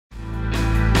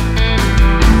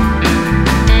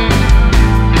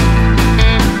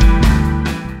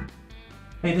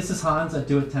This is Hans at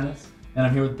Do It Tennis, and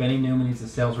I'm here with Benny Newman. He's the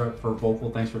sales rep for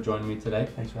Volkl. Thanks for joining me today.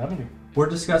 Thanks for having me. We're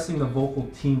discussing the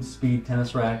Volkl Team Speed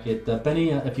tennis racket.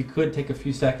 Benny, if you could take a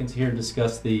few seconds here and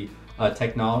discuss the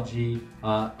technology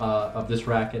of this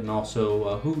racket, and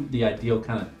also who the ideal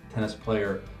kind of tennis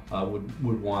player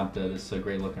would want this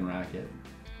great looking racket.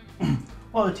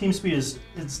 Well, the Team Speed is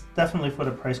definitely for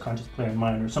the price conscious player in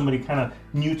mind, or somebody kind of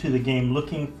new to the game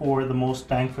looking for the most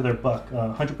bang for their buck.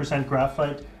 100%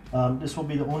 graphite. This will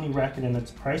be the only racket in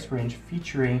its price range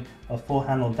featuring a full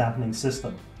handle dampening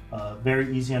system.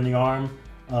 Very easy on the arm.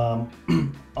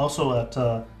 Also at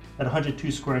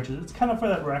 102 square inches, it's kind of for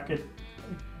that racket,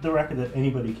 the racket that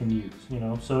anybody can use, you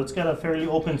know. So it's got a fairly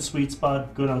open sweet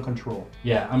spot, good on control.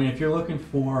 Yeah, I mean, if you're looking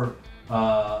for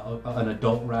an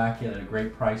adult racket at a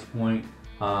great price point,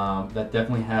 that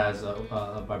definitely has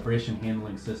a vibration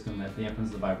handling system that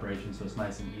dampens the vibration, so it's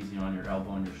nice and easy on your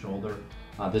elbow and your shoulder.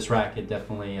 This racket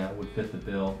definitely would fit the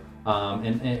bill.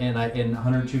 And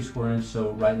 102 square inch,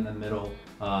 so right in the middle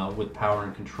with power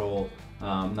and control,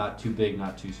 not too big,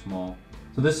 not too small.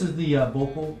 So this is the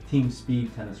Volkl Team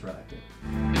Speed tennis racket.